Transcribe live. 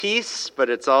peace, but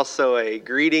it's also a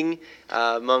greeting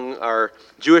among our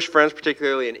Jewish friends,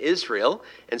 particularly in Israel.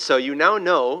 And so you now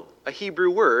know a Hebrew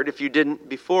word if you didn't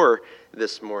before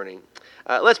this morning.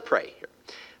 Let's pray here.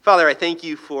 Father, I thank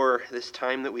you for this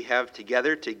time that we have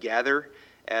together to gather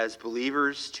as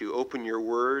believers, to open your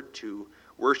word, to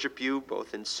worship you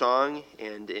both in song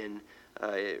and in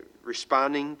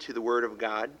responding to the word of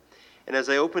God. And as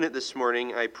I open it this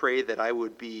morning, I pray that I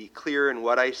would be clear in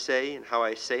what I say and how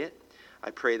I say it. I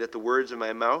pray that the words of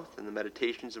my mouth and the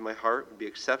meditations of my heart would be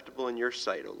acceptable in your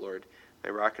sight, O Lord,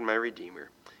 my rock and my redeemer.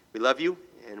 We love you,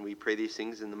 and we pray these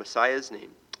things in the Messiah's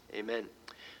name. Amen.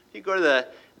 If you go to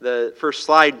the first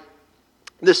slide,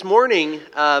 this morning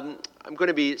I'm going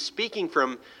to be speaking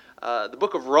from the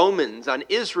book of Romans on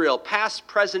Israel, past,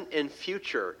 present, and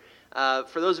future.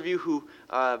 For those of you who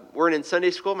weren't in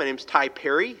Sunday school, my name is Ty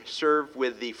Perry. I serve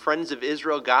with the Friends of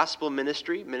Israel Gospel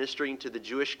Ministry, ministering to the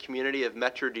Jewish community of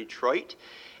Metro Detroit.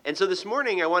 And so this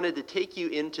morning I wanted to take you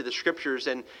into the scriptures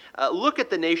and look at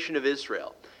the nation of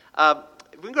Israel.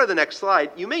 If we can go to the next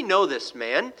slide, you may know this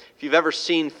man if you've ever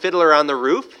seen Fiddler on the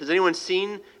Roof. Has anyone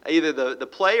seen either the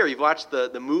play or you've watched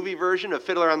the movie version of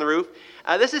Fiddler on the Roof?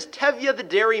 This is Tevye the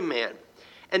dairyman.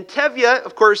 And Tevye,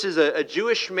 of course, is a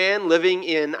Jewish man living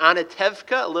in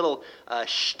Anatevka, a little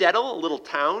shtetl, a little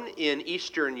town in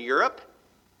Eastern Europe,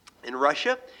 in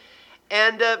Russia.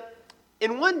 And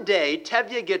in one day,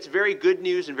 Tevye gets very good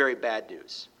news and very bad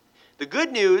news. The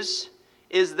good news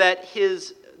is that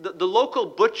the local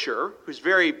butcher, who's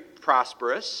very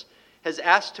prosperous, has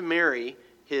asked to marry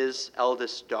his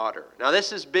eldest daughter. Now,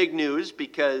 this is big news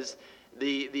because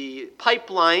the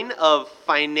pipeline of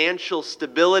financial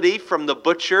stability from the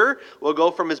butcher will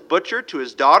go from his butcher to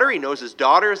his daughter. He knows his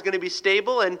daughter is going to be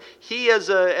stable, and he, as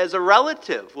a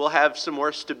relative, will have some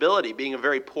more stability, being a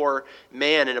very poor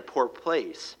man in a poor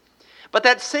place. But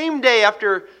that same day,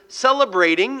 after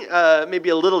celebrating maybe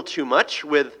a little too much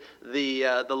with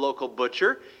the local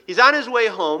butcher, he's on his way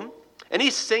home, and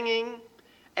he's singing,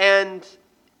 and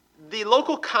the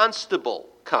local constable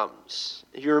comes.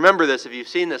 If you remember this, if you've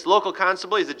seen this, local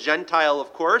constable, he's a Gentile,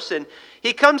 of course, and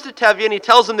he comes to Tevye and he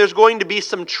tells him there's going to be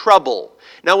some trouble.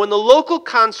 Now, when the local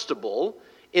constable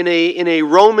in a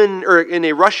Roman or in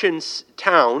a Russian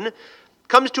town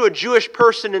comes to a Jewish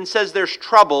person and says there's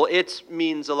trouble, it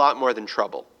means a lot more than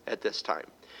trouble at this time.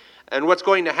 And what's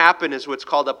going to happen is what's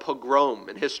called a pogrom.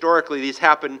 And historically, these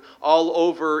happen all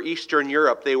over Eastern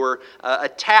Europe. They were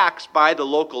attacks by the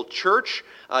local church,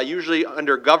 usually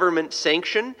under government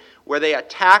sanction, where they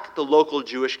attacked the local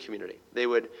Jewish community. They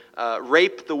would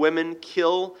rape the women,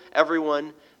 kill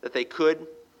everyone that they could,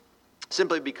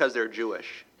 simply because they're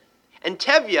Jewish. And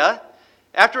Tevye,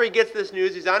 after he gets this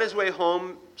news, he's on his way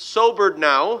home, sobered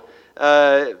now,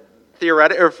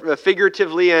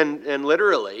 figuratively and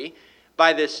literally,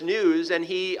 by this news, and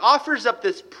he offers up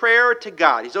this prayer to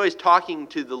God. He's always talking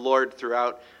to the Lord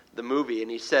throughout the movie, and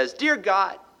he says, "Dear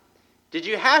God, did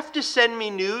you have to send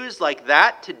me news like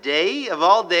that today of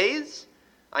all days?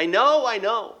 I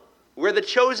know, we're the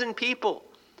chosen people,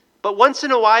 but once in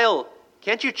a while,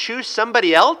 can't you choose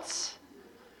somebody else?"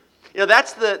 You know,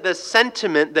 that's the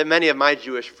sentiment that many of my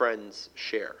Jewish friends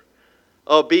share.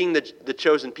 Oh, being the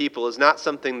chosen people is not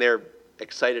something they're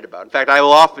excited about. In fact, I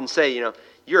will often say,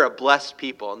 you're a blessed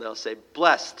people. And they'll say,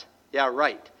 blessed? Yeah,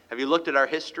 right. Have you looked at our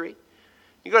history?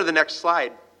 You go to the next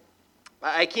slide.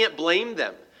 I can't blame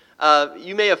them.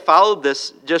 You may have followed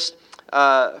this just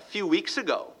a few weeks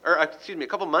ago, a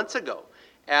couple months ago,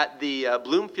 at the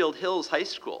Bloomfield Hills High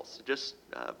School, so just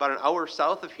about an hour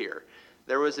south of here.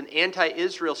 There was an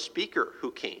anti-Israel speaker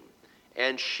who came.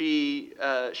 And she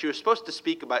was supposed to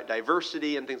speak about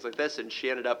diversity and things like this, and she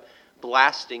ended up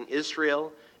blasting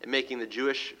Israel and making the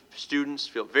Jewish students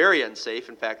feel very unsafe.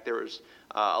 In fact, there was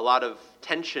a lot of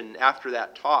tension after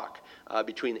that talk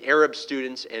between Arab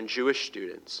students and Jewish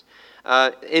students.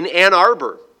 In Ann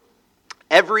Arbor,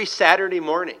 every Saturday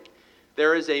morning,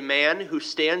 there is a man who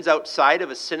stands outside of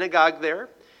a synagogue there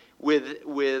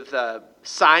with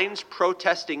signs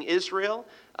protesting Israel,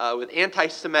 with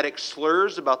anti-Semitic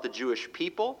slurs about the Jewish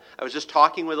people. I was just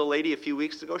talking with a lady a few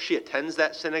weeks ago. She attends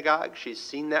that synagogue. She's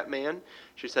seen that man.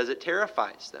 She says it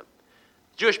terrifies them.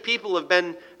 Jewish people have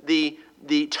been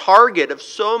the target of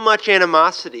so much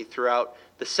animosity throughout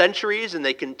the centuries, and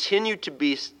they continue to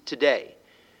be today.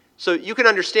 So you can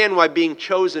understand why being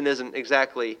chosen isn't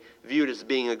exactly viewed as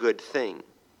being a good thing.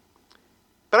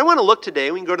 But I want to look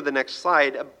today, we can go to the next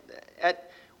slide,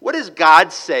 at what does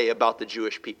God say about the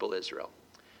Jewish people, Israel?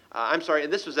 I'm sorry,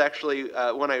 this was actually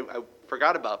one I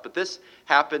forgot about, but this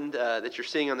happened that you're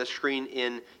seeing on the screen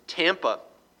in Tampa.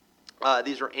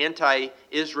 These were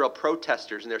anti-Israel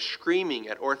protesters, and they're screaming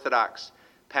at Orthodox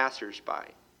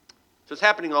passersby. So it's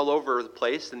happening all over the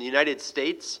place. In the United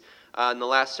States, in the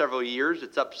last several years,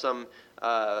 it's up some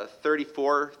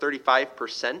 34,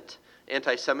 35%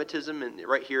 anti-Semitism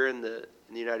right here in the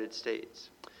United States.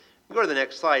 We go to the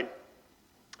next slide.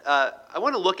 I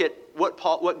want to look at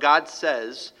what God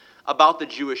says about the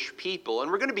Jewish people.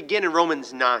 And we're going to begin in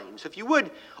Romans 9. So if you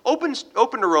would, open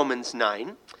to Romans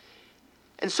 9.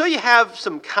 And so you have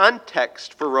some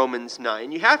context for Romans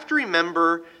 9. You have to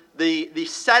remember the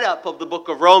setup of the book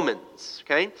of Romans.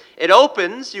 Okay? It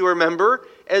opens, you remember,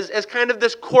 as kind of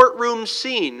this courtroom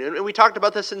scene. And we talked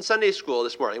about this in Sunday school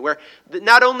this morning, where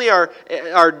not only are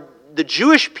the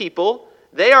Jewish people,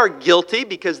 they are guilty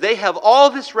because they have all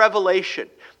this revelation.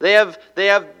 They have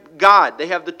God, they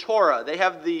have the Torah,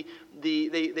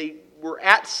 they were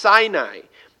at Sinai,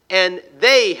 and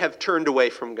they have turned away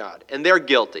from God, and they're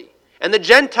guilty. And the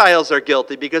Gentiles are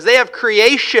guilty because they have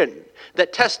creation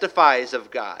that testifies of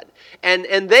God,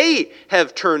 and they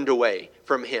have turned away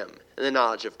from Him and the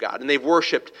knowledge of God, and they've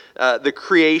worshipped the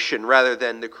creation rather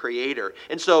than the Creator.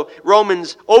 And so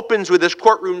Romans opens with this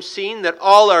courtroom scene that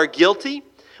all are guilty,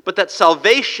 but that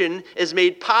salvation is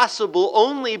made possible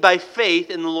only by faith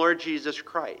in the Lord Jesus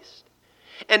Christ.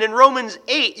 And in Romans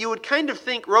 8, you would kind of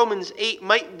think Romans 8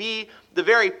 might be the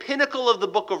very pinnacle of the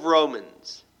book of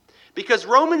Romans. Because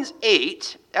Romans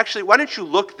 8, actually, why don't you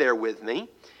look there with me,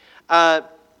 at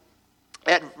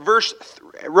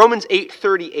Romans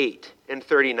 8:38 and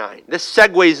 39. This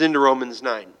segues into Romans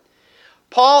 9.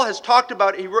 Paul has talked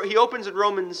about, he opens in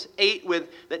Romans 8 with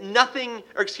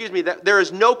that there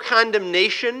is no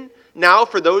condemnation now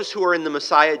for those who are in the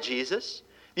Messiah Jesus.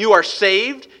 You are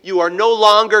saved. You are no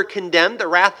longer condemned. The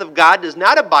wrath of God does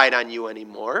not abide on you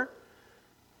anymore.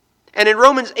 And in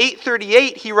Romans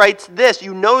 8:38, he writes this.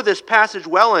 You know this passage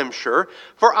well, I'm sure.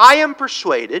 For I am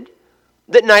persuaded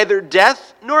that neither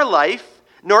death nor life,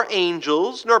 nor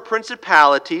angels, nor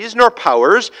principalities, nor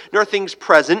powers, nor things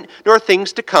present, nor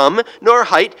things to come, nor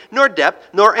height, nor depth,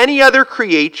 nor any other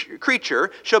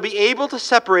creature shall be able to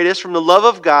separate us from the love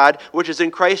of God, which is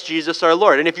in Christ Jesus our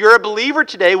Lord. And if you're a believer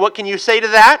today, what can you say to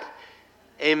that?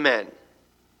 Amen.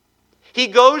 He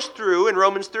goes through in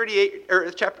Romans 38,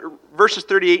 verses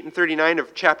 38 and 39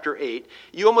 of chapter 8.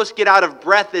 You almost get out of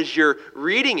breath as you're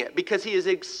reading it because he is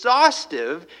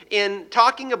exhaustive in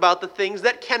talking about the things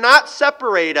that cannot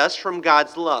separate us from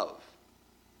God's love.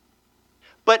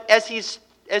 But as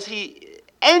he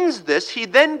ends this, he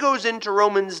then goes into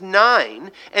Romans 9,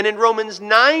 and in Romans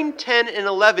 9, 10, and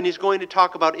 11, he's going to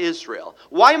talk about Israel.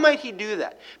 Why might he do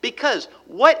that? Because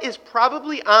what is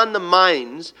probably on the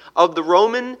minds of the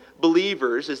Roman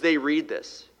believers as they read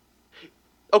this?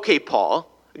 Okay, Paul,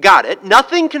 got it.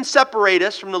 Nothing can separate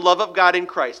us from the love of God in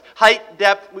Christ. Height,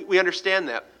 depth, we understand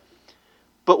that.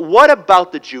 But what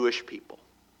about the Jewish people?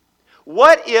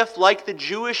 What if, like the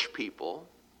Jewish people,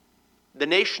 the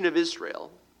nation of Israel,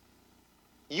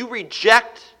 you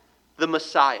reject the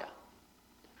Messiah?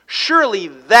 Surely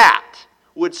that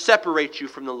would separate you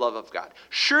from the love of God.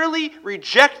 Surely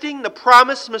rejecting the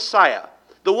promised Messiah,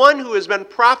 the one who has been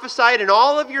prophesied in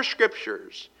all of your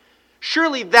scriptures,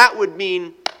 surely that would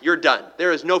mean you're done.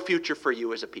 There is no future for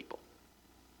you as a people.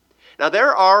 Now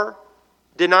there are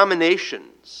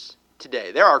denominations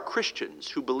today, there are Christians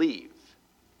who believe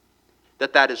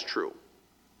that that is true.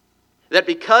 That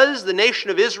because the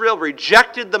nation of Israel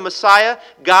rejected the Messiah,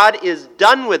 God is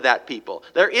done with that people.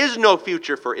 There is no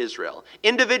future for Israel.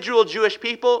 Individual Jewish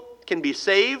people can be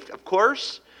saved, of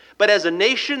course, but as a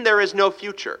nation, there is no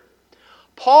future.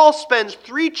 Paul spends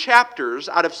 3 chapters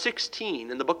out of 16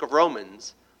 in the book of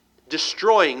Romans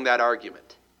destroying that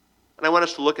argument. And I want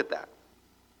us to look at that.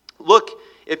 Look,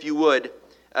 if you would,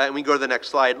 and we go to the next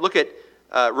slide, look at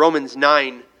Romans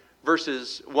 9,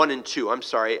 verses 1 and 2. I'm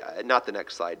sorry, not the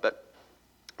next slide, but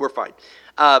we're fine.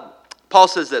 Paul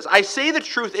says this, I say the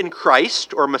truth in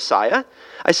Christ, or Messiah.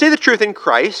 I say the truth in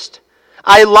Christ.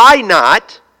 I lie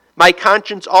not, my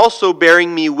conscience also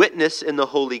bearing me witness in the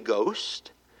Holy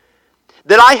Ghost,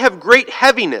 that I have great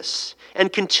heaviness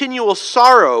and continual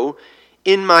sorrow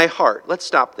in my heart. Let's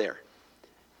stop there.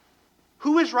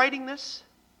 Who is writing this?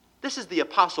 This is the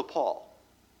Apostle Paul.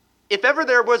 If ever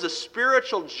there was a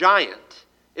spiritual giant,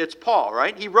 it's Paul,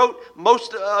 right? He wrote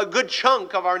a good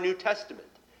chunk of our New Testament.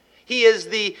 He is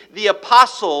the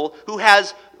apostle who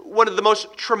has one of the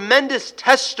most tremendous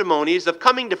testimonies of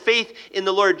coming to faith in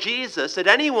the Lord Jesus that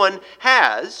anyone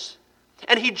has.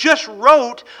 And he just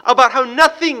wrote about how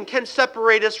nothing can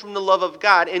separate us from the love of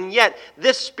God. And yet,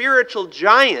 this spiritual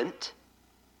giant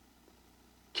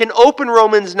can open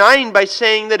Romans 9 by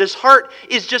saying that his heart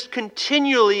is just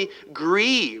continually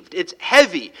grieved. It's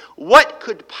heavy. What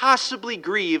could possibly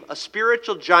grieve a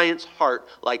spiritual giant's heart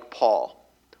like Paul?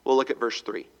 We'll look at verse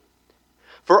 3.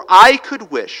 For I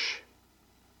could wish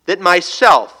that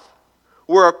myself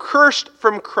were accursed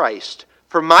from Christ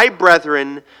for my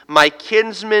brethren, my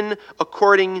kinsmen,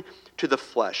 according to the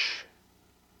flesh.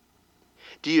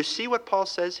 Do you see what Paul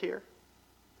says here?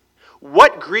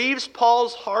 What grieves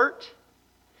Paul's heart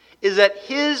is that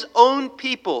his own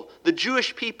people, the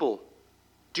Jewish people,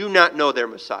 do not know their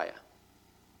Messiah.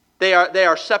 They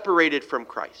are separated from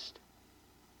Christ.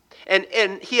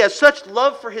 And he has such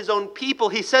love for his own people,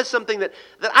 he says something that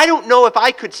I don't know if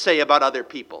I could say about other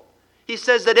people. He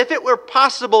says that if it were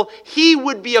possible, he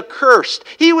would be accursed.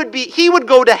 He would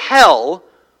go to hell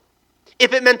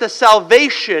if it meant the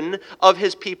salvation of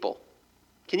his people.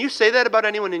 Can you say that about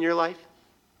anyone in your life?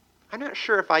 I'm not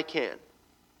sure if I can.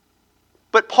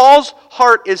 But Paul's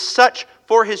heart is such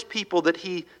for his people that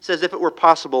he says, if it were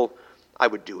possible, I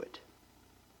would do it.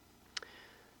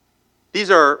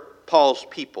 These are Paul's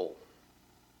people.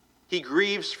 He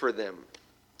grieves for them.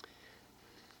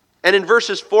 And in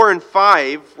verses 4 and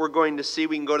 5, we're going to see,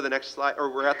 we can go to the next slide,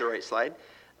 or we're at the right slide.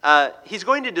 He's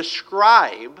going to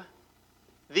describe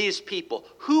these people.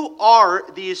 Who are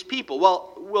these people?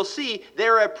 Well, we'll see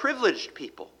they're a privileged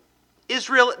people.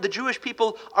 Israel, the Jewish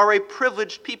people, are a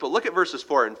privileged people. Look at verses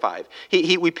 4 and 5.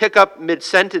 We pick up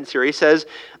mid-sentence here. He says,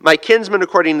 my kinsmen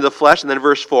according to the flesh, and then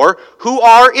verse 4, who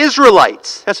are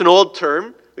Israelites? That's an old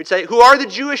term. We'd say, who are the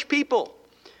Jewish people?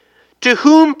 To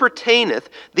whom pertaineth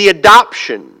the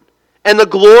adoption, and the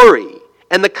glory,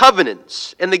 and the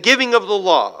covenants, and the giving of the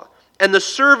law, and the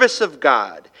service of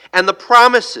God, and the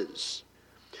promises?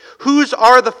 Whose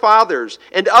are the fathers,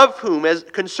 and of whom, as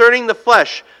concerning the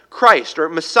flesh, Christ, or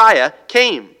Messiah,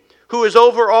 came, who is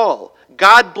over all,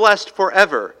 God blessed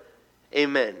forever.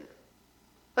 Amen.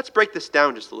 Let's break this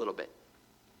down just a little bit.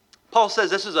 Paul says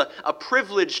this is a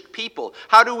privileged people.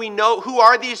 How do we know? Who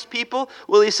are these people?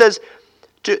 Well, he says,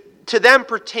 to them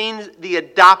pertains the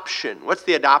adoption. What's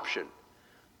the adoption?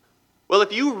 Well,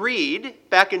 if you read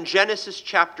back in Genesis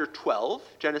chapter 12,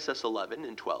 Genesis 11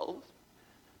 and 12,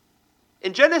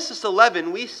 in Genesis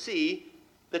 11 we see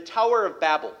the Tower of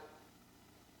Babel.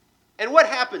 And what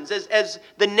happens as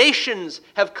the nations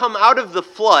have come out of the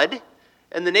flood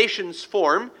and the nations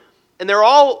form, and they're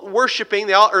all worshiping,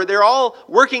 they're all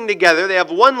working together, they have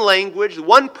one language,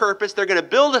 one purpose, they're going to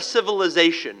build a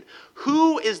civilization.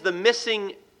 Who is the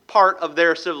missing part of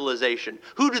their civilization?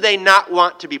 Who do they not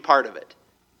want to be part of it?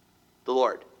 The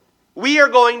Lord. We are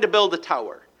going to build a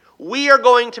tower. We are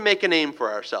going to make a name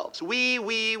for ourselves. We.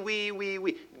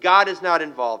 God is not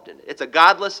involved in it. It's a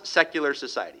godless, secular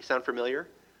society. Sound familiar?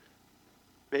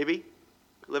 Maybe?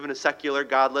 Live in a secular,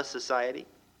 godless society.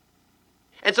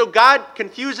 And so God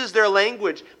confuses their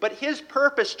language, but his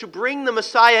purpose to bring the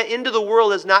Messiah into the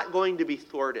world is not going to be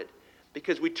thwarted.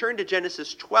 Because we turn to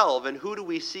Genesis 12, and who do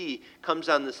we see comes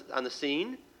on the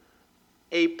scene?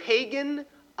 A pagan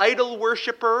idol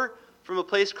worshiper from a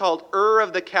place called Ur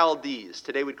of the Chaldees.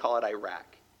 Today we'd call it Iraq.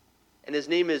 And his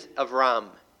name is Abram.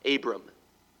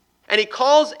 And he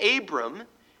calls Abram,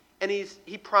 and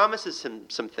he promises him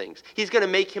some things. He's going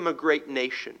to make him a great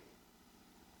nation.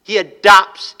 He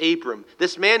adopts Abram.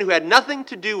 This man who had nothing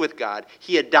to do with God,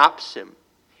 he adopts him.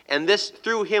 And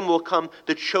through him will come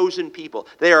the chosen people.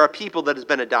 They are a people that has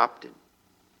been adopted.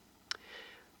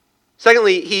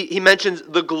 Secondly, he mentions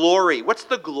the glory. What's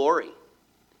the glory?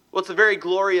 Well, it's the very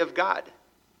glory of God.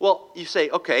 Well, you say,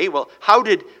 okay, well, how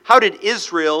did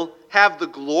Israel have the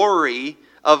glory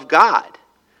of God?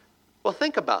 Well,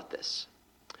 think about this.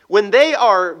 When they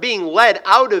are being led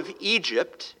out of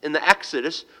Egypt in the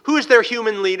Exodus, who is their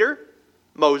human leader?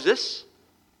 Moses.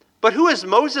 But who is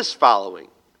Moses following?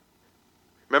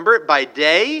 Remember, by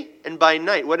day and by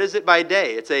night. What is it by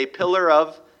day? It's a pillar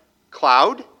of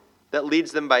cloud that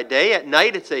leads them by day. At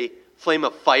night, it's a flame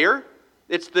of fire.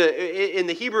 In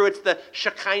the Hebrew, it's the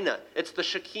Shekinah. It's the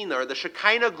Shekinah, or the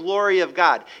Shekinah glory of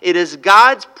God. It is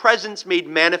God's presence made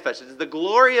manifest. It's the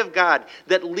glory of God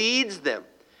that leads them.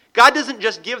 God doesn't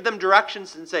just give them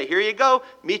directions and say, here you go,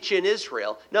 meet you in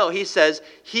Israel. No, he says,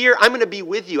 here, I'm going to be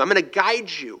with you. I'm going to guide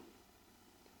you.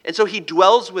 And so he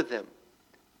dwells with them.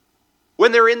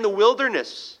 When they're in the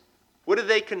wilderness, what do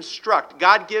they construct?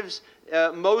 God gives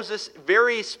Moses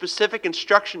very specific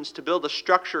instructions to build a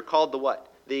structure called the what?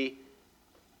 The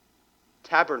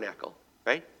tabernacle,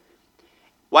 right?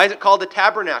 Why is it called the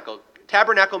tabernacle?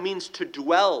 Tabernacle means to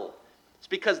dwell. It's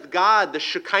because God, the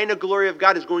Shekinah glory of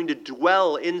God, is going to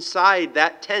dwell inside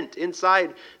that tent,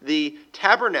 inside the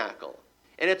tabernacle.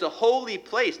 And it's a holy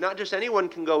place. Not just anyone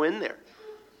can go in there.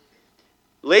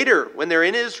 Later, when they're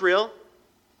in Israel,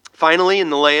 finally in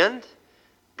the land,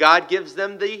 God gives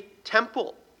them the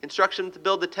temple, instruction to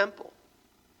build the temple.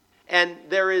 And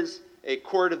there is a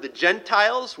court of the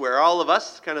Gentiles where all of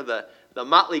us, kind of the the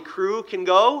motley crew can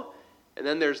go, and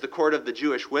then there's the court of the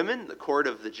Jewish women, the court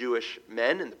of the Jewish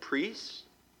men and the priests.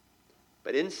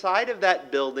 But inside of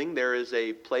that building, there is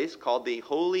a place called the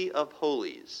Holy of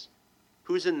Holies.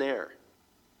 Who's in there?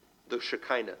 The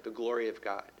Shekinah, the glory of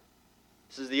God.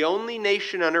 This is the only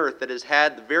nation on earth that has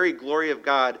had the very glory of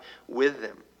God with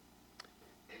them.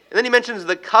 And then he mentions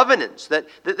the covenants, that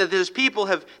those people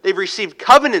they've received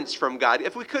covenants from God.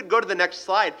 If we could go to the next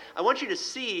slide, I want you to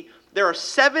see there are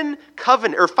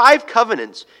 5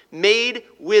 covenants made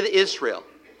with Israel.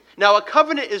 Now, a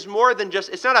covenant is more than just,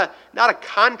 it's not a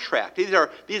contract.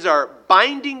 These are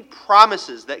binding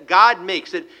promises that God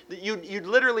makes. You'd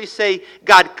literally say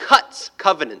God cuts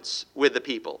covenants with the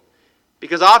people.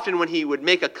 Because often when he would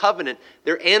make a covenant,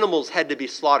 their animals had to be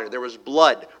slaughtered. There was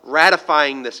blood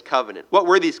ratifying this covenant. What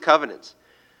were these covenants?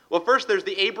 Well, first there's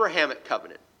the Abrahamic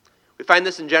covenant. We find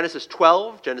this in Genesis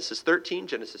 12, Genesis 13,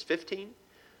 Genesis 15.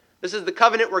 This is the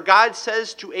covenant where God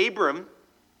says to Abram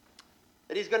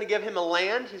that he's going to give him a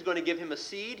land, he's going to give him a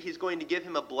seed, he's going to give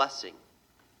him a blessing.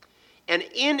 And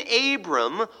in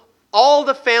Abram, all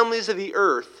the families of the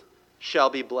earth shall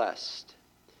be blessed.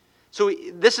 So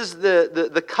this is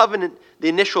the covenant, the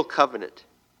initial covenant.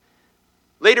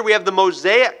 Later we have the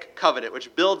Mosaic covenant,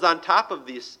 which builds on top of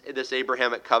this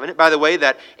Abrahamic covenant. By the way,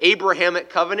 that Abrahamic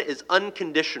covenant is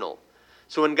unconditional.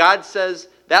 So when God says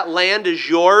that land is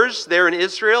yours there in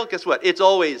Israel, guess what? It's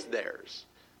always theirs.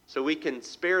 So we can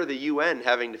spare the UN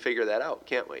having to figure that out,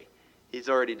 can't we? He's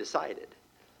already decided.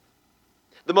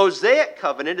 The Mosaic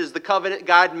covenant is the covenant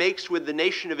God makes with the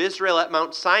nation of Israel at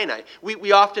Mount Sinai.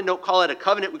 We often don't call it a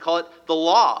covenant, we call it the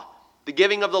law, the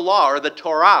giving of the law, or the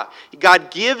Torah.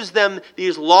 God gives them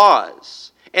these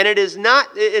laws. And it's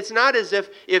not as if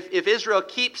Israel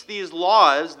keeps these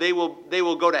laws, they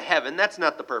will go to heaven. That's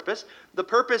not the purpose. The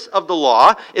purpose of the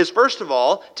law is, first of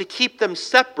all, to keep them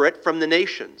separate from the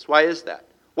nations. Why is that?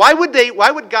 Why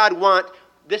would God want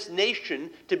this nation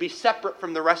to be separate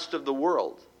from the rest of the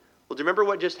world? Well, do you remember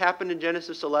what just happened in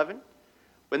Genesis 11?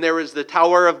 When there was the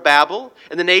Tower of Babel,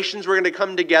 and the nations were going to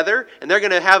come together, and they're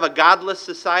going to have a godless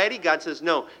society? God says,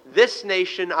 no, this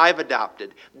nation I've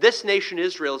adopted. This nation,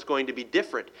 Israel, is going to be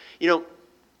different. You know,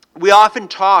 we often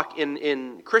talk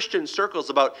in Christian circles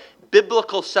about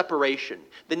biblical separation,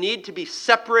 the need to be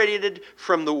separated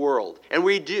from the world, and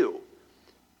we do.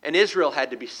 And Israel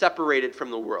had to be separated from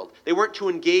the world. They weren't to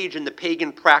engage in the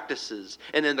pagan practices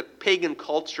and in the pagan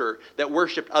culture that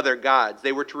worshiped other gods.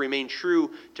 They were to remain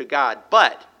true to God.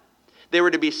 But they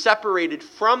were to be separated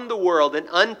from the world and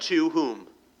unto whom?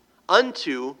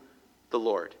 Unto the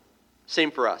Lord.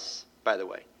 Same for us, by the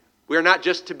way. We are not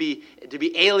just to be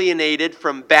alienated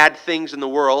from bad things in the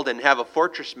world and have a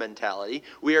fortress mentality.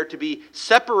 We are to be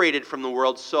separated from the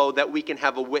world so that we can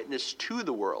have a witness to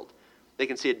the world. They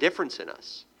can see a difference in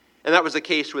us. And that was the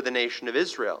case with the nation of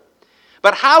Israel.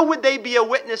 But how would they be a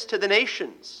witness to the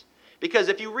nations? Because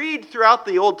if you read throughout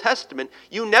the Old Testament,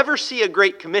 you never see a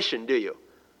great commission, do you?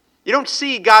 You don't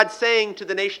see God saying to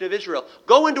the nation of Israel,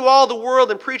 go into all the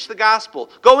world and preach the gospel.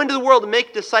 Go into the world and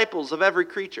make disciples of every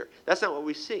creature. That's not what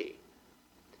we see.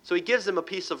 So he gives them a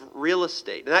piece of real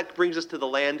estate. And that brings us to the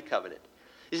land covenant.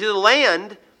 You see, the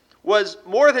land was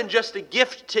more than just a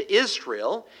gift to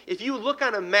Israel. If you look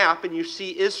on a map and you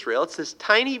see Israel, it's this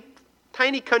tiny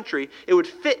country. It would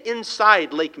fit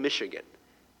inside Lake Michigan,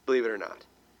 believe it or not.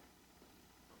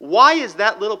 Why is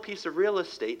that little piece of real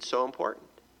estate so important?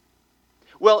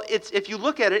 Well, if you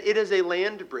look at it, it is a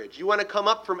land bridge. You want to come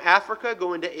up from Africa,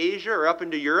 go into Asia, or up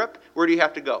into Europe, where do you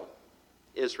have to go?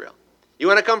 Israel. You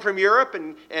want to come from Europe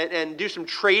and do some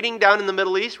trading down in the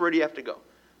Middle East, where do you have to go?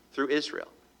 Through Israel.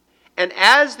 And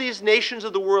as these nations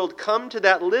of the world come to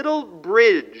that little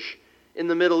bridge in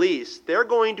the Middle East, they're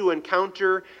going to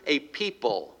encounter a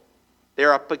people.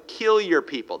 They're a peculiar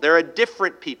people. They're a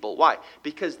different people. Why?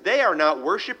 Because they are not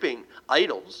worshiping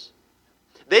idols.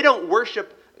 They don't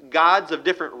worship gods of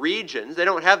different regions. They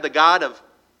don't have the god of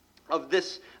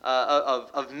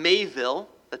Mayville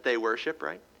that they worship,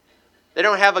 right? They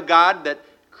don't have a god that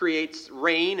creates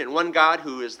rain and one God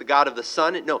who is the God of the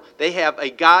sun. No, they have a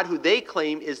God who they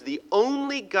claim is the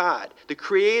only God, the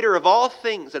creator of all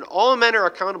things, and all men are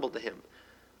accountable to him.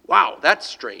 Wow, that's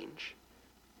strange.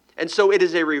 And so it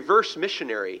is a reverse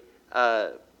missionary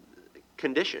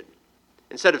condition.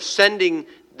 Instead of sending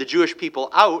the Jewish people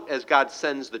out as God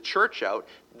sends the church out,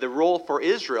 the role for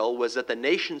Israel was that the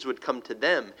nations would come to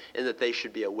them and that they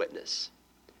should be a witness.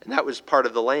 And that was part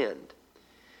of the land.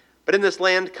 But in this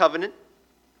land covenant,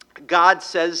 God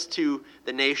says to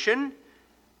the nation,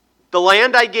 the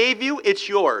land I gave you, it's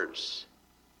yours.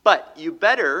 But you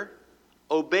better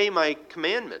obey my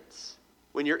commandments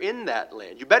when you're in that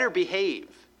land. You better behave.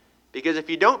 Because if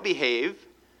you don't behave,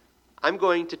 I'm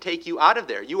going to take you out of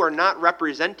there. You are not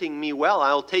representing me well.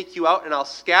 I'll take you out and I'll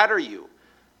scatter you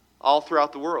all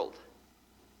throughout the world.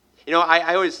 You know,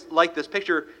 I always like this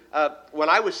picture. When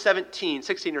I was 16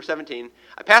 or 17,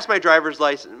 I passed my driver's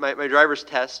license, my driver's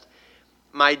test.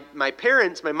 My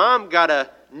parents, my mom got a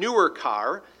newer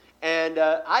car, and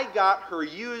I got her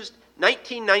used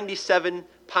 1997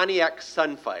 Pontiac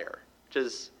Sunfire, which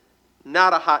is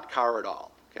not a hot car at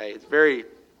all. Okay, it's very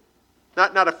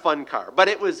not a fun car, but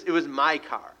it was my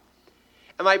car.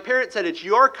 And my parents said, "It's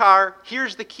your car.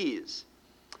 Here's the keys.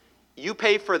 You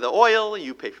pay for the oil,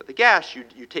 you pay for the gas, you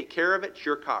take care of it, it's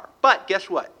your car. But guess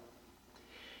what?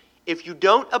 If you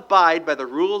don't abide by the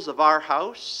rules of our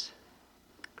house,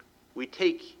 we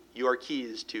take your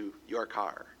keys to your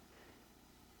car."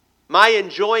 My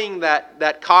enjoying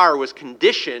that car was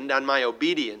conditioned on my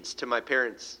obedience to my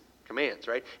parents' commands,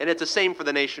 right? And it's the same for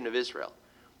the nation of Israel.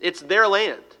 It's their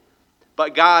land,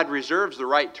 but God reserves the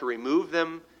right to remove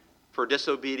them for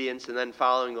disobedience and then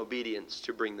following obedience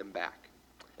to bring them back.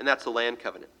 And that's the land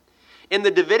covenant. In the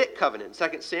Davidic covenant,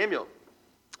 2 Samuel,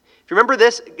 if you remember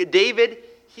this, David,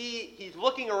 he's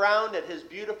looking around at his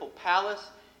beautiful palace,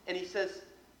 and he says,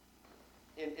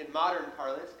 in modern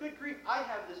parlance, "Good grief, I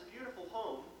have this beautiful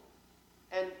home."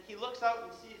 And he looks out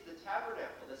and sees the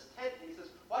tabernacle, this tent, and he says,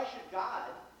 "Why should God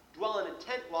dwell in a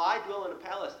tent while I dwell in a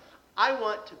palace? I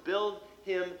want to build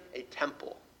him a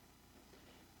temple."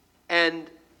 And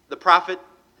the prophet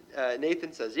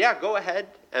Nathan says, "Yeah, go ahead."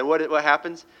 And what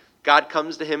happens? God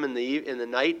comes to him in the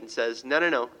night and says,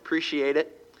 No, appreciate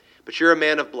it, but you're a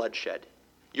man of bloodshed.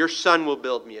 Your son will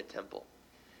build me a temple.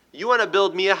 You want to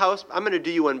build me a house? I'm going to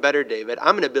do you one better, David.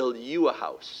 I'm going to build you a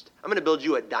house. I'm going to build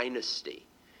you a dynasty.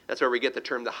 That's where we get the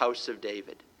term the house of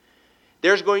David.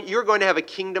 You're going to have a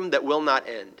kingdom that will not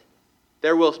end.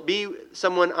 There will be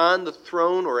someone on the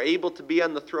throne or able to be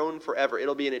on the throne forever.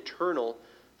 It'll be an eternal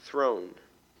throne.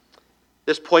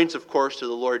 This points, of course, to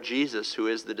the Lord Jesus, who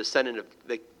is the descendant of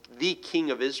the King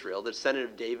of Israel, the descendant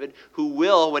of David, who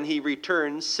will, when he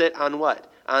returns, sit on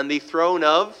what? On the throne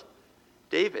of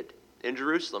David in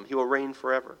Jerusalem. He will reign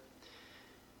forever.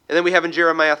 And then we have in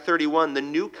Jeremiah 31 the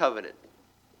new covenant.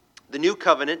 The new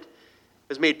covenant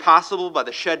was made possible by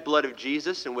the shed blood of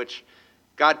Jesus, in which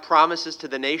God promises to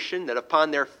the nation that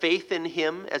upon their faith in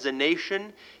him as a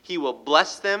nation, he will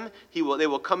bless them. They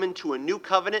will come into a new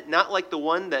covenant, not like the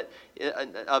one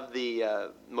of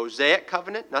the Mosaic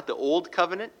covenant, not the old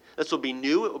covenant. This will be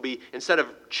new. It will be, instead of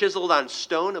chiseled on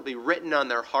stone, it will be written on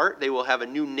their heart. They will have a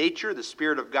new nature. The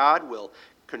Spirit of God will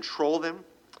control them.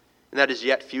 And that is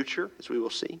yet future, as we will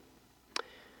see.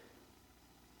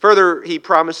 Further, he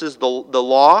promises the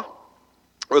law,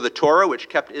 or the Torah, which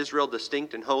kept Israel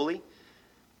distinct and holy.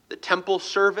 The temple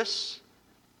service.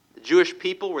 The Jewish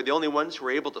people were the only ones who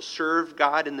were able to serve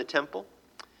God in the temple.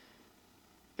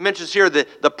 He mentions here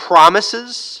the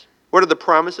promises. What are the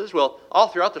promises? Well, all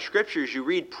throughout the Scriptures you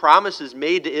read promises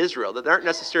made to Israel that aren't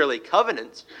necessarily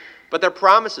covenants, but they're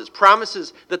promises.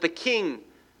 Promises that the king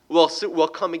will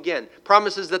come again.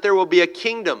 Promises that there will be a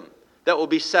kingdom that will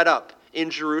be set up in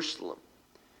Jerusalem.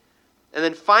 And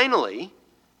then finally,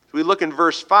 as we look in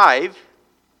verse 5,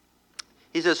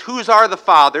 he says, "Whose are the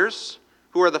fathers?"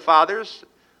 Who are the fathers?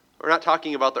 We're not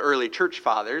talking about the early church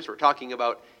fathers. We're talking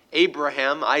about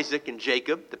Abraham, Isaac, and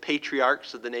Jacob, the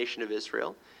patriarchs of the nation of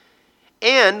Israel.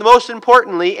 And most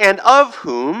importantly, and of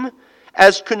whom,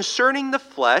 as concerning the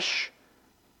flesh,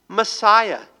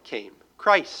 Messiah came,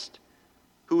 Christ,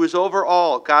 who is over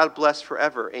all, God bless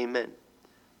forever. Amen.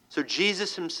 So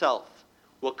Jesus himself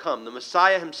will come. The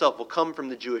Messiah himself will come from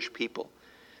the Jewish people.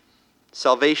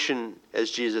 Salvation, as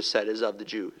Jesus said, is of the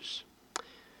Jews.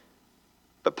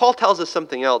 But Paul tells us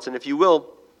something else, and if you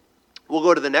will, we'll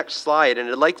go to the next slide, and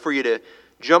I'd like for you to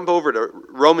jump over to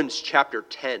Romans chapter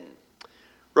 10.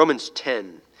 Romans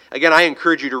 10. Again, I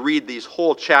encourage you to read these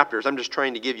whole chapters. I'm just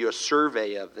trying to give you a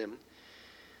survey of them.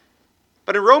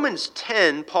 But in Romans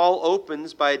 10, Paul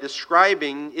opens by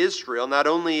describing Israel not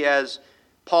only as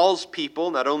Paul's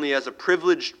people, not only as a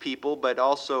privileged people, but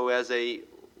also as a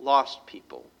lost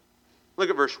people. Look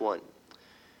at verse 1.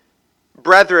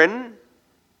 "Brethren,"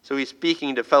 so he's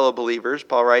speaking to fellow believers,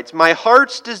 Paul writes, "My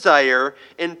heart's desire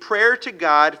and prayer to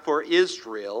God for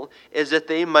Israel is that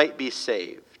they might be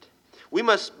saved." We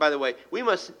must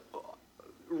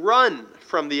run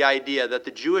from the idea that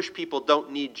the Jewish people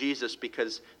don't need Jesus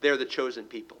because they're the chosen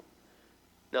people.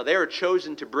 Now, they are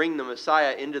chosen to bring the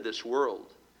Messiah into this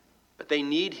world, but they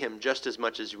need him just as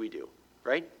much as we do,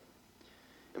 right?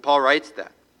 And Paul writes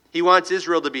that. He wants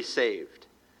Israel to be saved.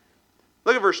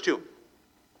 Look at verse 2.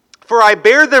 "For I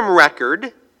bear them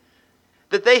record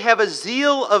that they have a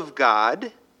zeal of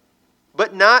God,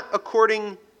 but not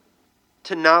according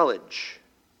to knowledge.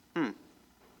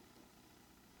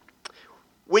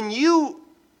 When you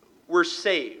were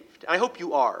saved, I hope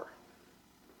you are.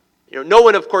 No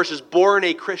one, of course, is born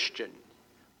a Christian.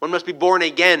 One must be born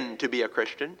again to be a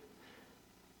Christian.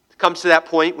 It comes to that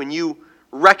point when you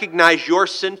recognize your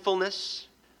sinfulness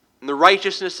and the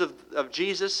righteousness of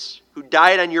Jesus, who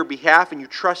died on your behalf, and you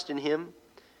trust in Him.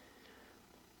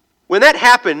 When that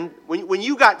happened, when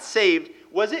you got saved,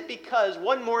 was it because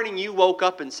one morning you woke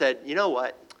up and said, you know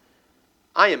what?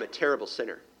 I am a terrible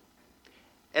sinner.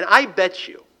 And I bet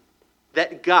you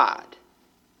that God,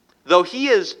 though He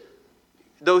is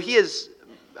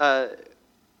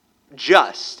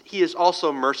just, He is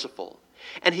also merciful.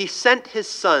 And He sent His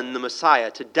Son, the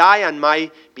Messiah, to die on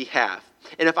my behalf.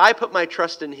 And if I put my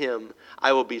trust in Him,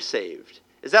 I will be saved.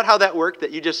 Is that how that worked?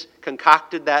 That you just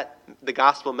concocted the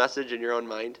gospel message in your own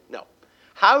mind? No.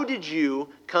 How did you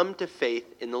come to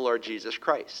faith in the Lord Jesus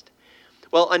Christ?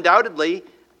 Well, undoubtedly,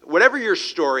 whatever your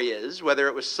story is, whether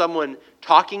it was someone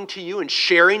talking to you and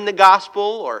sharing the gospel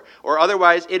or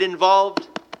otherwise, it involved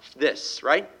this,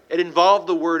 right? It involved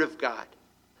the Word of God.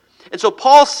 And so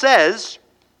Paul says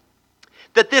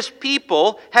that this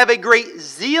people have a great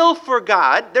zeal for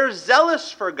God. They're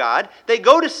zealous for God. They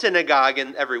go to synagogue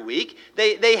every week.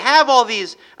 They have all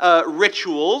these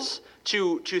rituals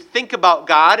to think about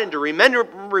God and to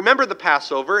remember the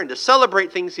Passover and to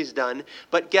celebrate things He's done.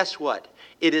 But guess what?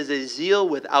 It is a zeal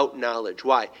without knowledge.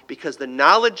 Why? Because the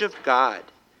knowledge of God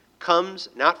comes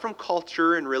not from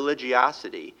culture and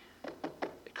religiosity.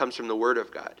 It comes from the Word of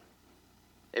God.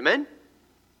 Amen?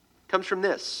 It comes from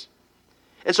this.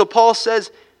 And so Paul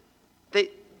says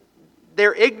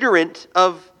they're ignorant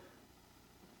of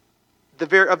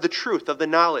the truth, of the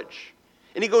knowledge.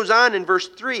 And he goes on in verse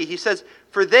 3. He says,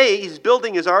 he's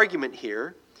building his argument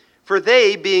here, for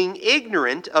they, being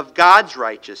ignorant of God's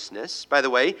righteousness. By the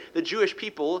way, the Jewish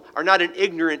people are not an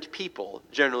ignorant people,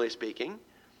 generally speaking.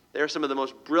 They're some of the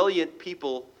most brilliant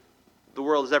people the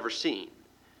world has ever seen.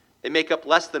 They make up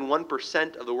less than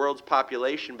 1% of the world's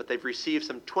population, but they've received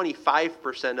some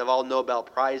 25% of all Nobel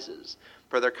Prizes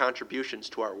for their contributions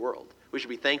to our world. We should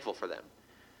be thankful for them.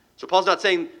 So Paul's not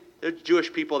saying they're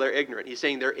Jewish people, they're ignorant. He's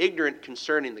saying they're ignorant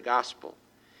concerning the gospel.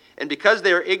 And because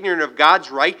they are ignorant of God's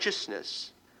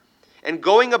righteousness and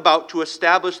going about to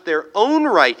establish their own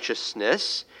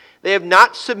righteousness, they have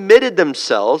not submitted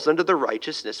themselves unto the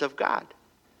righteousness of God.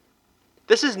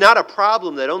 This is not a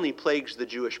problem that only plagues the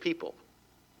Jewish people.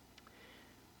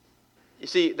 You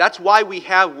see, that's why we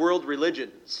have world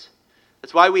religions.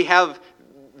 That's why we have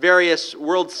various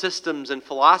world systems and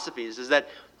philosophies, is that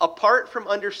apart from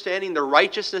understanding the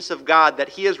righteousness of God that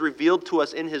He has revealed to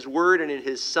us in His Word and in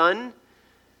His Son,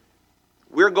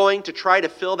 we're going to try to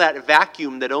fill that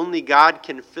vacuum that only God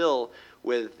can fill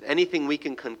with anything we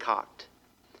can concoct.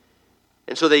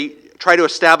 And so they try to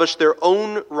establish their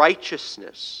own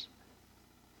righteousness.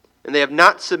 And they have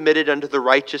not submitted unto the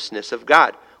righteousness of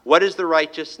God. What is the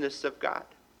righteousness of God?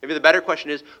 Maybe the better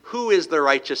question is, who is the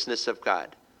righteousness of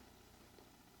God?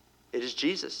 It is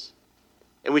Jesus.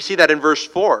 And we see that in verse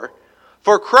 4.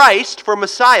 For Christ, for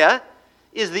Messiah,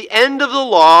 is the end of the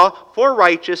law for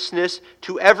righteousness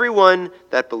to everyone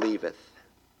that believeth.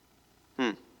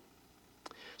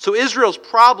 So Israel's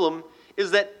problem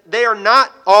is that they are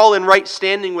not all in right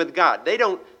standing with God.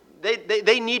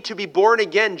 They need to be born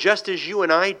again just as you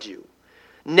and I do.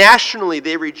 Nationally,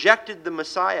 they rejected the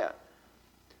Messiah.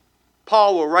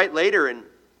 Paul will write later in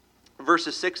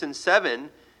verses 6 and 7,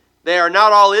 they are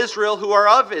not all Israel who are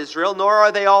of Israel, nor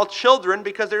are they all children,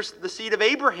 because they're the seed of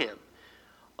Abraham.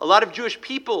 A lot of Jewish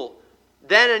people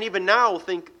then and even now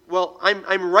think, well,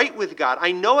 I'm right with God.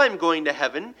 I know I'm going to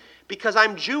heaven because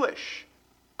I'm Jewish.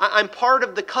 I'm part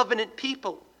of the covenant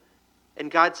people.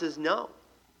 And God says, no,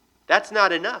 that's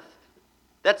not enough.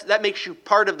 That makes you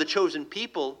part of the chosen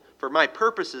people for my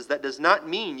purposes. That does not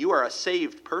mean you are a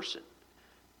saved person.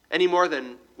 Any more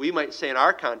than we might say in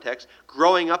our context,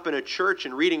 growing up in a church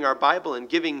and reading our Bible and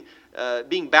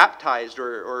being baptized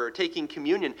or taking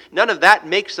communion. None of that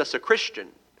makes us a Christian.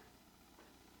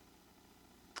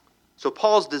 So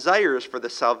Paul's desire is for the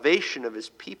salvation of his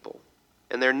people,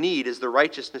 and their need is the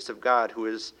righteousness of God, who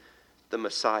is the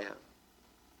Messiah.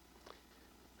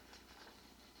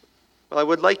 Well, I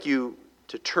would like you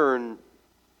to turn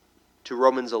to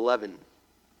Romans 11.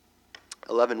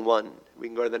 11:1. We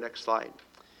can go to the next slide.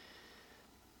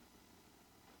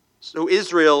 So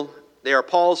Israel, they are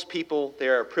Paul's people. They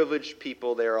are a privileged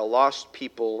people. They are a lost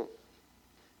people.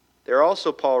 They're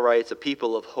also, Paul writes, a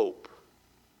people of hope.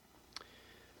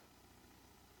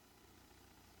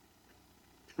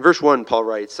 In verse 1, Paul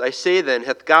writes, I say then,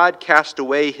 hath God cast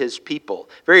away his people?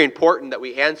 Very important that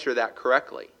we answer that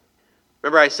correctly.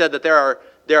 Remember I said that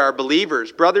there are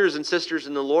believers, brothers and sisters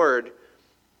in the Lord,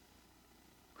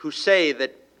 who say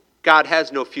that God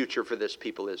has no future for this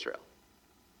people, Israel.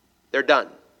 They're done.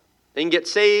 They can get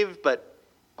saved, but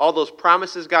all those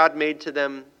promises God made to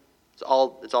them, it's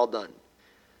all done.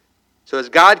 So has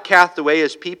God cast away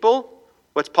his people?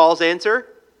 What's Paul's answer?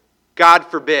 God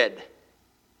forbid.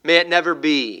 May it never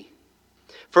be.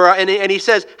 And he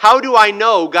says, how do I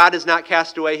know God has not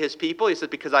cast away his people? He says,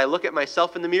 because I look at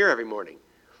myself in the mirror every morning.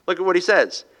 Look at what he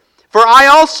says. For I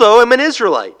also am an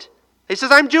Israelite. He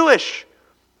says, I'm Jewish,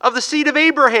 of the seed of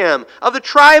Abraham, of the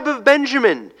tribe of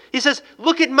Benjamin. He says,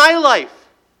 look at my life.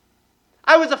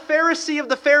 I was a Pharisee of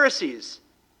the Pharisees.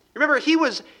 Remember, he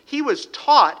was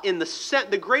taught in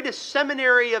the greatest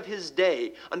seminary of his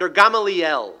day under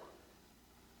Gamaliel.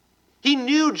 He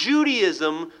knew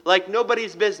Judaism like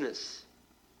nobody's business.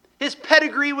 His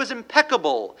pedigree was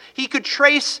impeccable. He could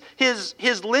trace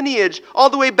his lineage all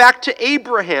the way back to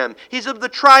Abraham. He's of the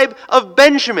tribe of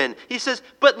Benjamin. He says,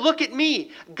 but look at me.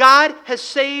 God has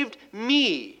saved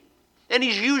me. And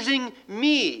he's using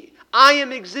me. I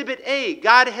am Exhibit A.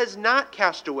 God has not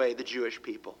cast away the Jewish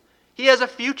people. He has a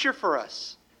future for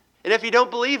us. And if you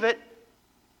don't believe it,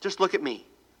 just look at me.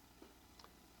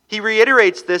 He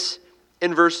reiterates this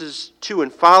in verses 2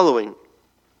 and following.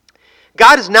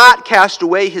 God has not cast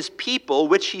away his people,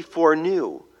 which he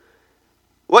foreknew.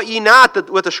 What ye not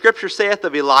what the Scripture saith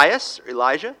of Elias, or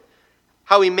Elijah,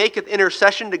 how he maketh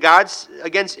intercession to God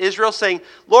against Israel, saying,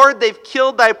 Lord, they've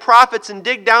killed thy prophets and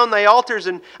digged down thy altars,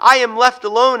 and I am left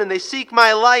alone, and they seek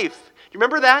my life. Do you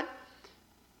remember that?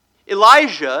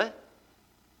 Elijah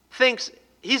thinks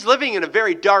he's living in a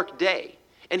very dark day,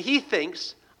 and he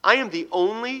thinks, I am the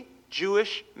only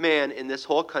Jewish man in this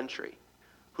whole country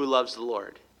who loves the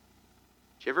Lord.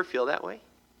 Do you ever feel that way?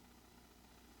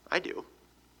 I do.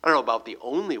 I don't know about the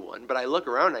only one, but I look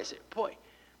around and I say, boy,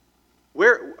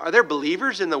 where are there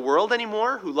believers in the world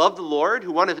anymore who love the Lord,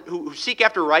 who seek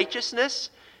after righteousness?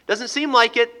 Doesn't seem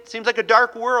like it. It seems like a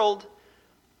dark world.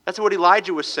 That's what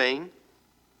Elijah was saying.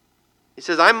 He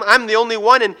says, I'm the only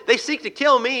one, and they seek to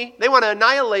kill me. They want to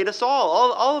annihilate us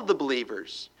all of the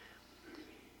believers.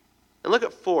 And look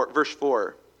at verse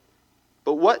 4.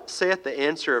 But what saith the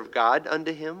answer of God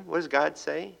unto him? What does God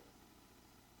say?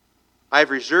 I have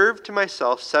reserved to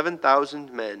myself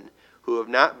 7,000 men who have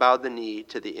not bowed the knee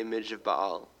to the image of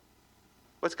Baal.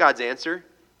 What's God's answer?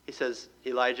 He says,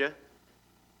 Elijah,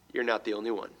 you're not the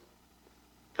only one.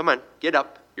 Come on, get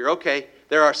up. You're okay.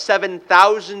 There are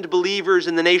 7,000 believers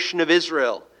in the nation of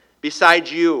Israel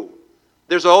besides you.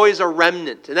 There's always a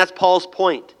remnant, and that's Paul's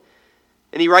point.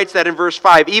 And he writes that in verse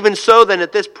 5. Even so then,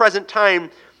 at this present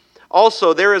time,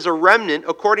 also, there is a remnant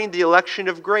according to the election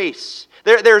of grace.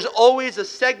 There's always a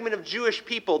segment of Jewish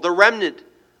people, the remnant,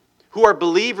 who are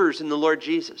believers in the Lord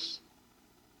Jesus.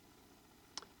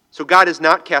 So God has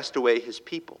not cast away his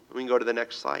people. We can go to the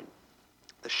next slide.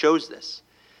 That shows this.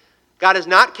 God has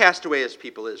not cast away his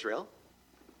people, Israel.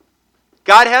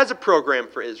 God has a program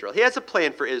for Israel. He has a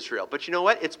plan for Israel. But you know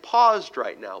what? It's paused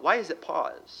right now. Why is it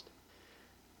paused?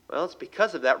 Well, it's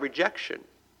because of that rejection.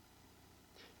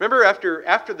 Remember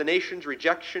after the nation's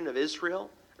rejection of Israel's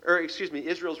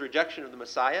rejection of the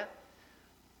Messiah,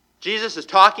 Jesus is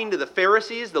talking to the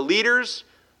Pharisees, the leaders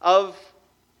of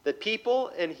the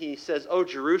people, and he says, "O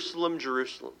Jerusalem,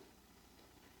 Jerusalem,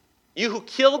 you who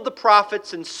killed the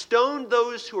prophets and stoned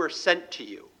those who are sent to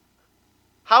you.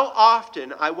 How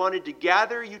often I wanted to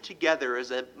gather you together as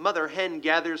a mother hen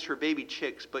gathers her baby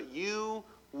chicks, but you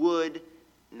would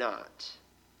not."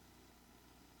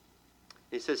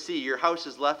 He says, "See, your house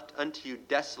is left unto you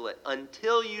desolate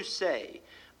until you say,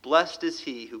 blessed is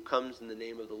he who comes in the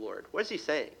name of the Lord." What is he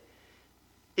saying?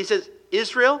 He says,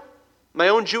 Israel, my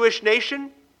own Jewish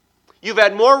nation, you've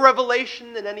had more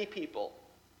revelation than any people.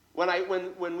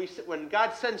 When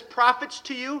God sends prophets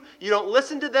to you, you don't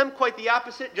listen to them, quite the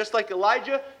opposite. Just like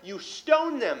Elijah, you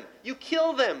stone them, you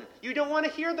kill them. You don't want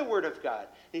to hear the word of God.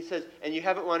 And he says, and you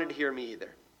haven't wanted to hear me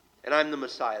either. And I'm the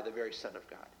Messiah, the very Son of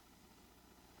God.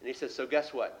 And he says, so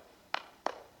guess what?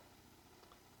 I'm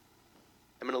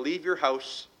going to leave your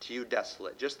house to you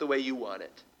desolate, just the way you want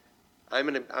it. I'm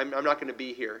not going to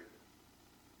be here.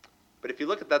 But if you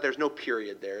look at that, there's no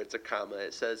period there. It's a comma.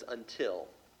 It says until.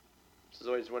 This is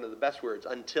always one of the best words.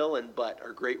 Until and but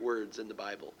are great words in the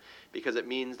Bible because it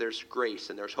means there's grace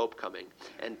and there's hope coming.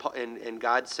 And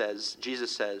God says,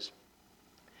 Jesus says,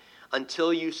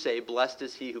 until you say, blessed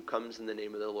is he who comes in the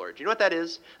name of the Lord. Do you know what that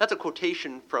is? That's a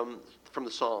quotation from the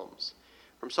Psalms.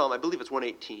 From Psalm, I believe it's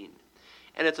 118.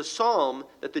 And it's a psalm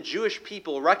that the Jewish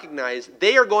people recognize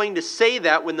they are going to say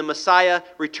that when the Messiah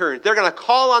returns. They're going to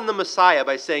call on the Messiah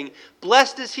by saying,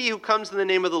 "Blessed is he who comes in the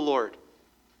name of the Lord."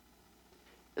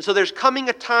 And so there's coming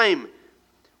a time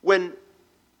when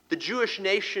the Jewish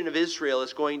nation of Israel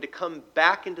is going to come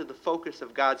back into the focus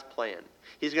of God's plan.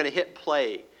 He's going to hit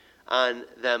play on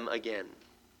them again.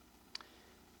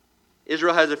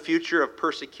 Israel has a future of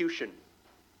persecution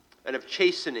and of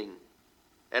chastening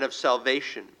and of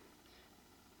salvation.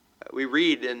 We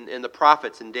read in the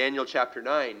prophets in Daniel chapter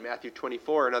 9, Matthew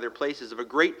 24, and other places of a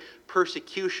great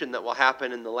persecution that will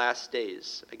happen in the last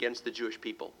days against the Jewish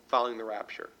people following the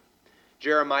rapture.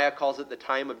 Jeremiah calls it the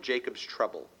time of Jacob's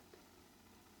trouble.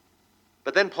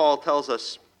 But then Paul tells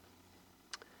us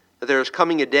that there is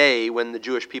coming a day when the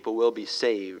Jewish people will be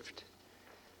saved.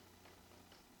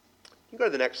 You go to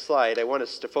the next slide. I want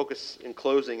us to focus in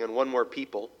closing on one more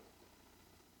people.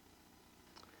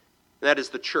 And that is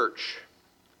the church.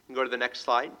 You can go to the next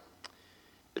slide.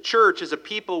 The church is a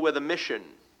people with a mission.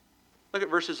 Look at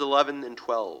verses 11 and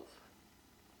 12.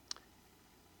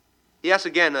 He asks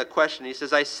again a question. He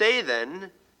says, "I say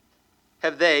then,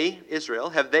 have they,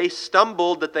 Israel, have they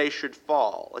stumbled that they should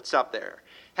fall?" Let's stop there.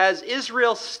 Has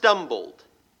Israel stumbled?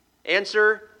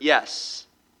 Answer, yes.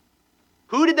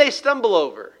 Who did they stumble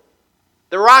over?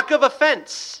 The rock of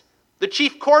offense, the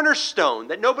chief cornerstone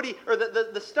that nobody, or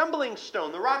the stumbling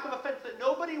stone, the rock of offense that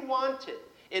nobody wanted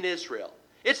in Israel.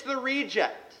 It's the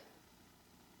reject.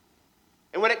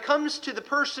 And when it comes to the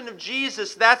person of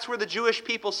Jesus, that's where the Jewish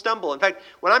people stumble. In fact,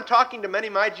 when I'm talking to many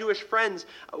of my Jewish friends,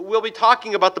 we'll be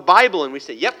talking about the Bible, and we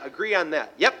say, "Yep, agree on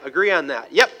that. Yep, agree on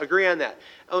that. Yep, agree on that."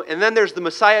 Oh, and then there's the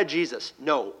Messiah Jesus.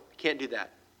 No, can't do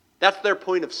that. That's their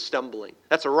point of stumbling.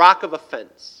 That's a rock of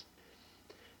offense.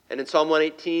 And in Psalm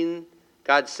 118,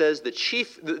 God says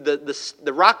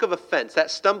the rock of offense,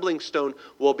 that stumbling stone,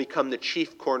 will become the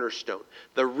chief cornerstone.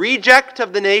 The reject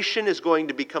of the nation is going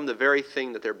to become the very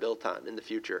thing that they're built on in the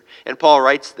future. And Paul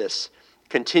writes this,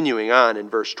 continuing on in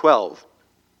verse 12,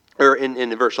 or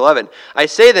in verse 11. "I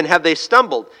say then, have they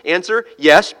stumbled?" Answer,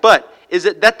 yes, but is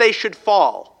it that they should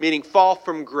fall, meaning fall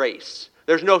from grace?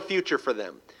 There's no future for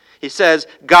them. He says,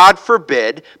 "God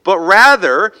forbid, but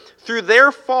rather through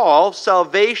their fall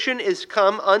salvation is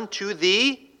come unto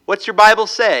the," what's your Bible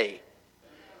say?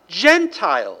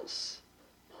 Gentiles.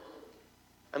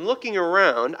 I'm looking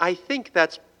around. I think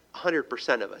that's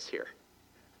 100% of us here.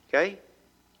 Okay?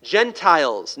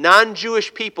 Gentiles,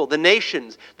 non-Jewish people, the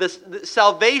nations. The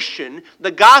salvation,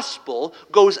 the gospel,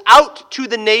 goes out to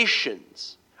the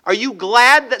nations. Are you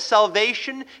glad that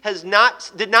salvation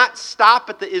did not stop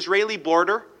at the Israeli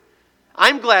border?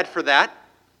 I'm glad for that,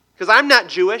 because I'm not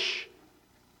Jewish.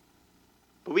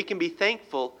 But we can be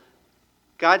thankful.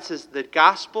 God says the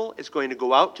gospel is going to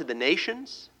go out to the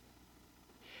nations,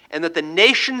 and that the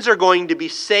nations are going to be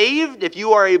saved. If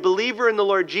you are a believer in the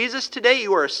Lord Jesus today,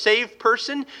 you are a saved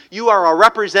person. You are a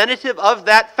representative of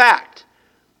that fact,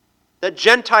 that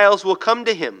Gentiles will come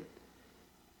to him.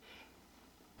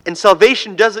 And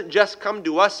salvation doesn't just come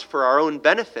to us for our own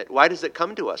benefit. Why does it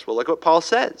come to us? Well, look what Paul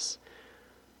says.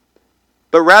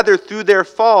 "But rather through their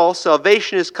fall,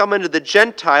 salvation is come unto the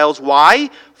Gentiles." Why?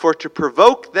 "For to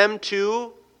provoke them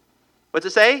to," what's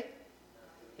it say?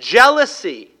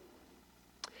 Jealousy.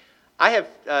 I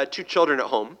have 2 children at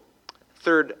home.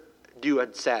 Third due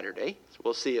on Saturday. So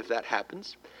we'll see if that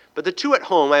happens. But the 2 at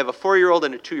home, I have a 4-year-old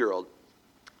and a 2-year-old.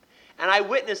 And I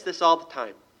witness this all the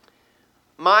time.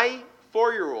 My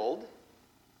 4-year-old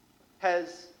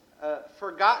has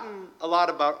forgotten a lot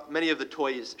about many of the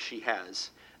toys she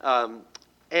has.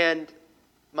 And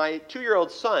my 2-year-old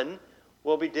son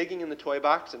will be digging in the toy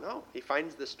box, and he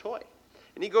finds this toy.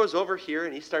 And he goes over here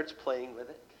and he starts playing with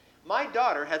it. My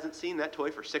daughter hasn't seen that toy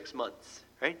for 6 months,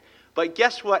 right? But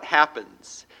guess what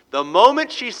happens? The moment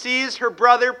she sees her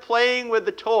brother playing with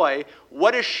the toy,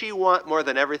 what does she want more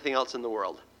than everything else in the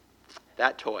world?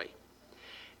 That toy.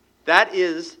 That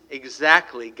is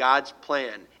exactly God's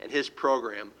plan and his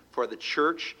program for the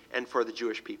church and for the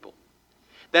Jewish people.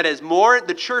 That is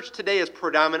the church today is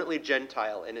predominantly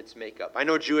Gentile in its makeup. I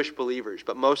know Jewish believers,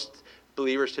 but most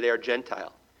believers today are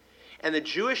Gentile. And the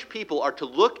Jewish people are to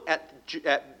look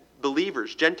at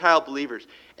believers, Gentile believers,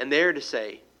 and they're to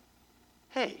say,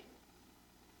 hey,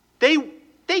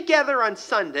 they gather on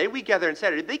Sunday, we gather on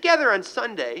Saturday, they gather on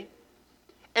Sunday,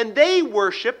 and they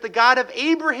worship the God of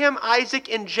Abraham,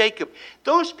 Isaac, and Jacob.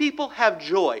 Those people have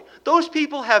joy. Those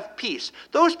people have peace.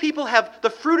 Those people have the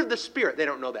fruit of the Spirit. They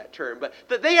don't know that term, but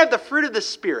they have the fruit of the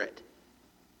Spirit.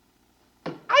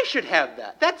 I should have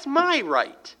that. That's my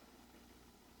right.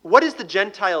 What is the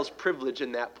Gentiles' privilege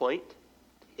in that point?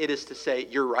 It is to say,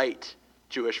 you're right,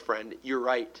 Jewish friend, you're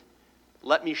right.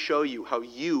 let me show you how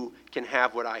you can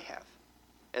have what I have.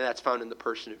 And that's found in the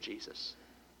person of Jesus.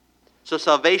 So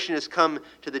salvation has come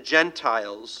to the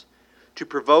Gentiles to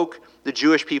provoke the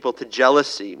Jewish people to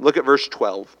jealousy. Look at verse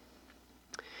 12.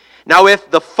 Now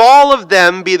if the fall of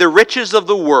them be the riches of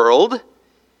the world,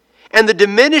 and the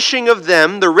diminishing of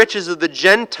them the riches of the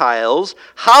Gentiles,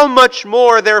 how much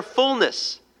more their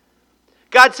fullness?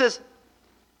 God says,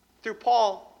 through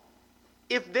Paul,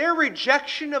 if their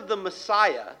rejection of the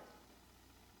Messiah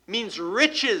means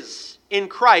riches in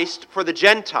Christ for the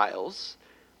Gentiles,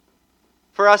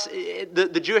 for us,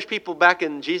 the Jewish people back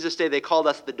in Jesus' day, they called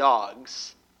us the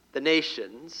dogs, the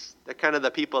nations. They're kind of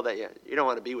the people that you don't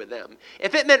want to be with them.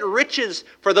 If it meant riches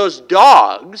for those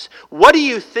dogs, what do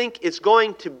you think is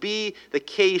going to be the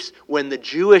case when the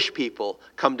Jewish people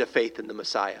come to faith in the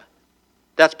Messiah?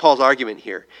 That's Paul's argument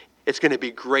here. It's going to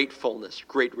be great fullness,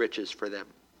 great riches for them.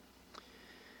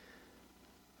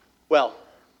 Well,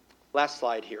 last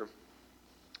slide here.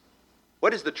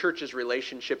 What is the church's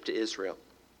relationship to Israel?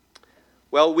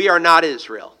 Well, we are not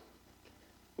Israel.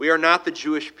 We are not the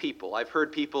Jewish people. I've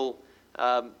heard people,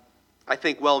 I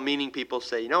think well-meaning people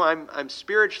say, I'm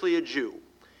spiritually a Jew.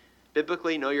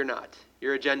 Biblically, no, you're not.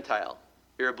 You're a Gentile.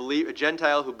 You're a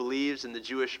Gentile who believes in the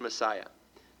Jewish Messiah.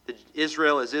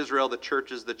 Israel is Israel, the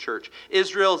church is the church.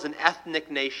 Israel is an ethnic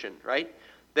nation, right?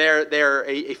 They're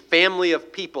a family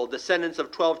of people, descendants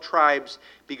of 12 tribes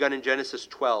begun in Genesis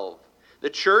 12. The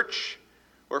church,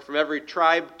 or from every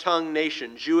tribe, tongue,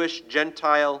 nation, Jewish,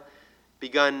 Gentile,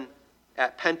 begun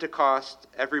at Pentecost,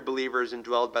 every believer is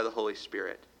indwelled by the Holy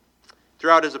Spirit.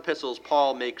 Throughout his epistles,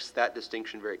 Paul makes that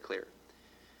distinction very clear.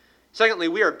 Secondly,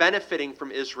 we are benefiting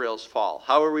from Israel's fall.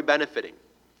 How are we benefiting?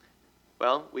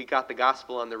 Well, we got the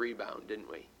gospel on the rebound, didn't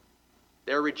we?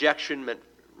 Their rejection meant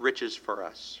riches for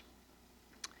us.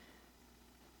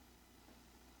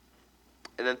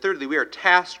 And then thirdly, we are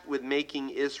tasked with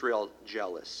making Israel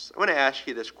jealous. I want to ask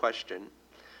you this question.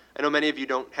 I know many of you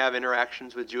don't have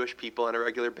interactions with Jewish people on a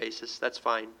regular basis. That's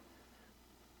fine.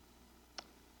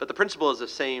 But the principle is the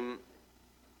same.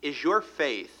 Is your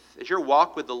faith, is your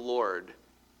walk with the Lord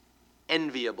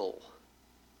enviable?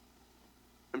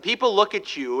 When people look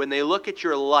at you and they look at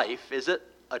your life, is it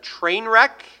a train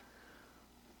wreck?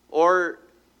 Or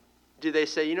do they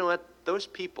say, you know what, those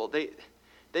people,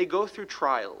 they go through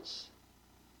trials.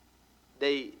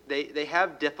 They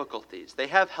have difficulties. They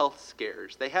have health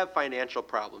scares. They have financial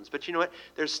problems. But you know what?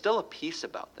 There's still a peace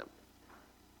about them.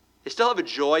 They still have a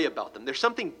joy about them. There's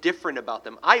something different about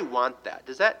them. I want that.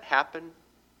 Does that happen?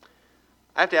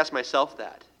 I have to ask myself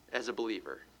that as a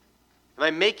believer. Am I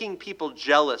making people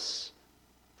jealous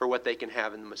for what they can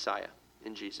have in the Messiah,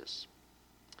 in Jesus?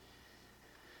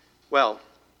 Well,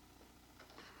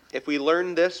 if we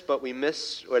learn this but we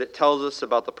miss what it tells us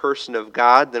about the person of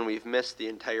God, then we've missed the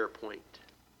entire point.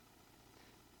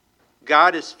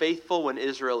 God is faithful when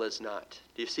Israel is not.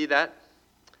 Do you see that?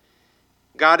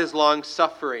 God is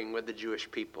long-suffering with the Jewish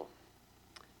people.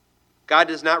 God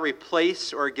does not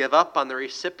replace or give up on the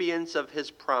recipients of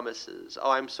his promises.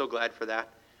 Oh, I'm so glad for that.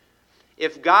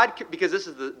 If God, because this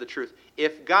is the truth,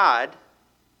 if God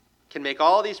can make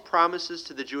all these promises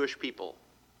to the Jewish people,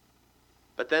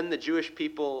 but then the Jewish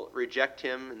people reject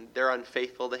him and they're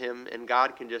unfaithful to him, and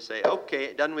God can just say,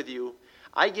 okay, done with you.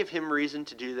 I give him reason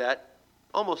to do that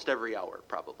almost every hour,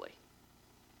 probably.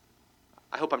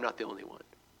 I hope I'm not the only one.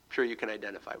 I'm sure you can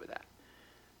identify with that.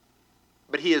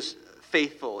 But he is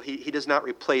faithful. He does not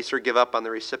replace or give up on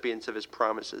the recipients of his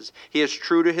promises. He is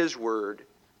true to his word,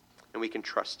 and we can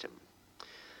trust him.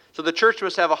 So the church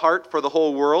must have a heart for the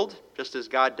whole world, just as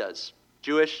God does.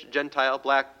 Jewish, Gentile,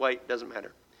 black, white, doesn't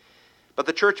matter. But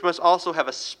the church must also have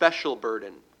a special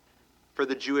burden for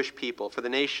the Jewish people, for the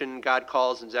nation God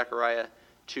calls in Zechariah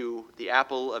to the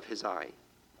apple of his eye.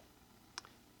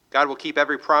 God will keep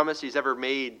every promise he's ever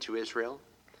made to Israel.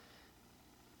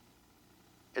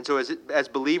 And so as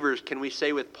believers, can we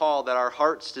say with Paul that our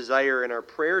heart's desire and our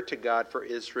prayer to God for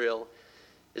Israel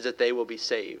is that they will be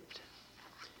saved?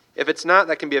 If it's not,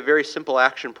 that can be a very simple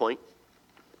action point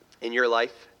in your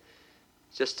life.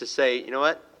 Just to say, you know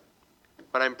what?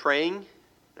 When I'm praying,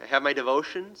 I have my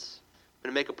devotions, I'm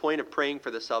going to make a point of praying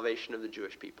for the salvation of the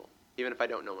Jewish people, even if I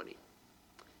don't know any.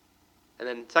 And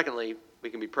then secondly, we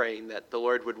can be praying that the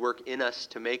Lord would work in us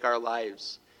to make our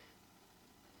lives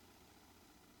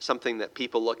something that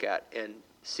people look at and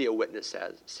see a witness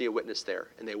there,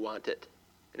 and they want it.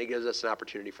 And it gives us an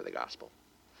opportunity for the gospel.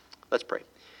 Let's pray.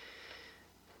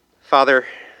 Father,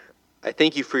 I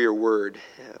thank you for your word.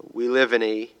 We live in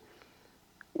a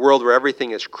world where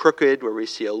everything is crooked, where we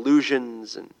see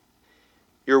illusions, and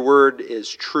your word is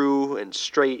true and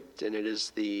straight, and it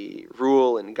is the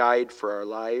rule and guide for our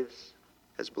lives.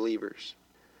 as believers.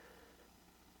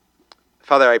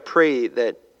 Father, I pray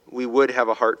that we would have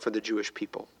a heart for the Jewish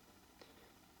people,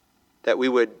 that we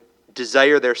would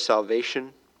desire their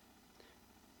salvation,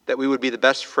 that we would be the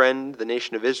best friend the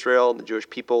nation of Israel and the Jewish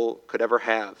people could ever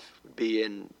have, be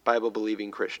in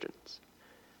Bible-believing Christians.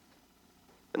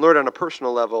 And Lord, on a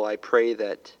personal level, I pray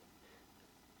that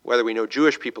whether we know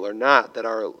Jewish people or not, that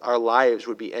our lives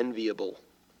would be enviable.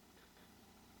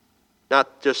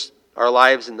 Not just our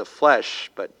lives in the flesh,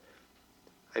 but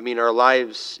I mean our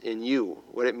lives in you,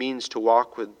 what it means to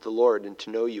walk with the Lord and to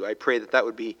know you. I pray that that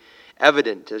would be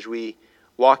evident as we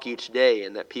walk each day,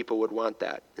 and that people would want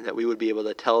that, and that we would be able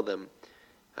to tell them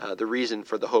the reason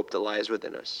for the hope that lies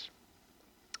within us.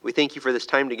 We thank you for this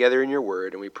time together in your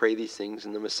word, and we pray these things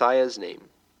in the Messiah's name.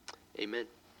 Amen.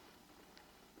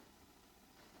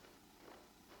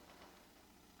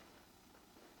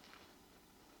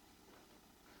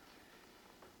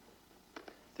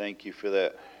 Thank you for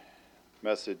that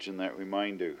message and that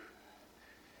reminder.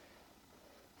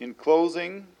 In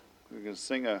closing, we're going to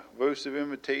sing a verse of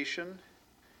invitation,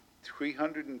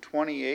 328.